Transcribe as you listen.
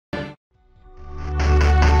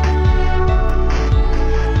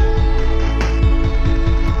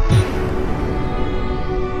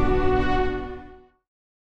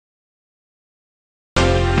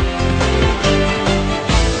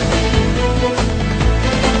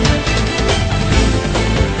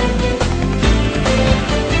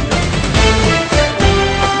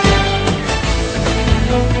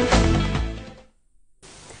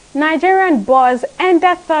Nigerian bourse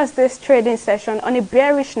ended Thursday's trading session on a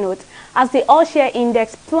bearish note as the all-share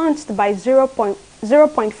index plunged by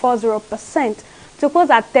 0.40% to close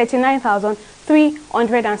at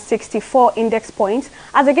 39,364 index points,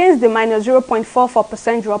 as against the minus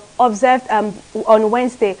 0.44% drop observed on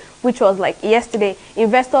Wednesday, which was like yesterday.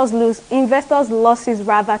 Investors' losses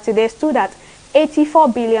rather today stood at 84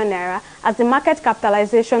 billion naira as the market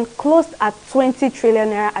capitalization closed at 20 trillion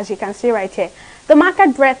naira, as you can see right here. The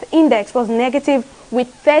market breadth index was negative with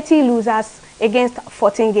 30 losers against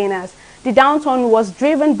 14 gainers. The downturn was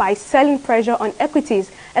driven by selling pressure on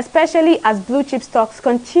equities, especially as blue chip stocks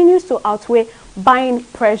continues to outweigh buying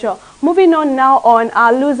pressure. Moving on now on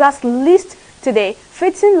our losers list today,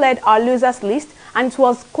 Fitson led our losers list, and it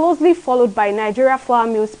was closely followed by Nigeria Flour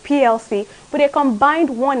Mills PLC with a combined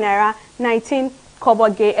 1 naira 19 kobo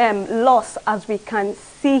loss, as we can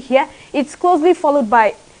see here. It's closely followed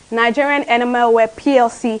by Nigerian Enamelware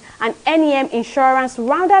PLC and NEM Insurance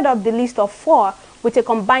rounded up the list of 4 with a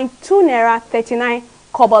combined 2 naira 39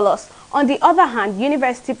 kobo loss. On the other hand,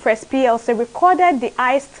 University Press PLC recorded the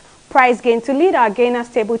highest price gain to lead our gainers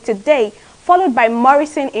table today, followed by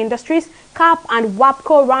Morrison Industries, CAP and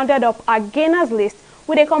WAPCO rounded up our gainers list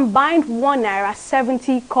with a combined 1 naira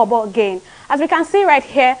 70 kobo gain. As we can see right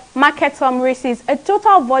here, market summary sees a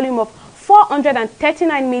total volume of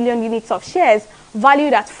 439 million units of shares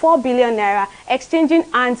valued at 4 billion naira, exchanging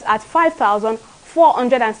hands at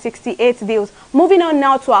 5,468 deals. Moving on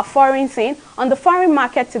now to our foreign scene. On the foreign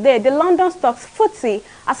market today, the London stocks FTSE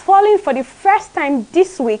has fallen for the first time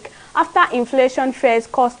this week after inflation fears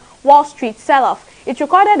caused Wall Street sell-off. It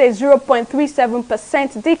recorded a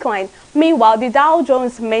 0.37% decline. Meanwhile, the Dow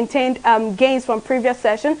Jones maintained gains from previous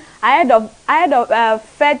session ahead of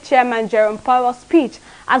Fed Chairman Jerome Powell's speech,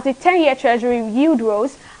 as the 10-year Treasury yield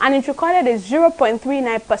rose and it recorded a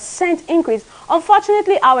 0.39% increase.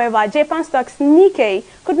 Unfortunately, however, Japan stocks Nikkei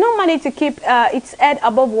could not manage to keep its head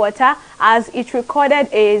above water as it recorded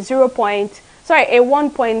a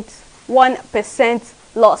 1.1%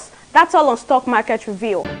 loss. That's all on Stock Market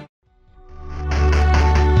Review.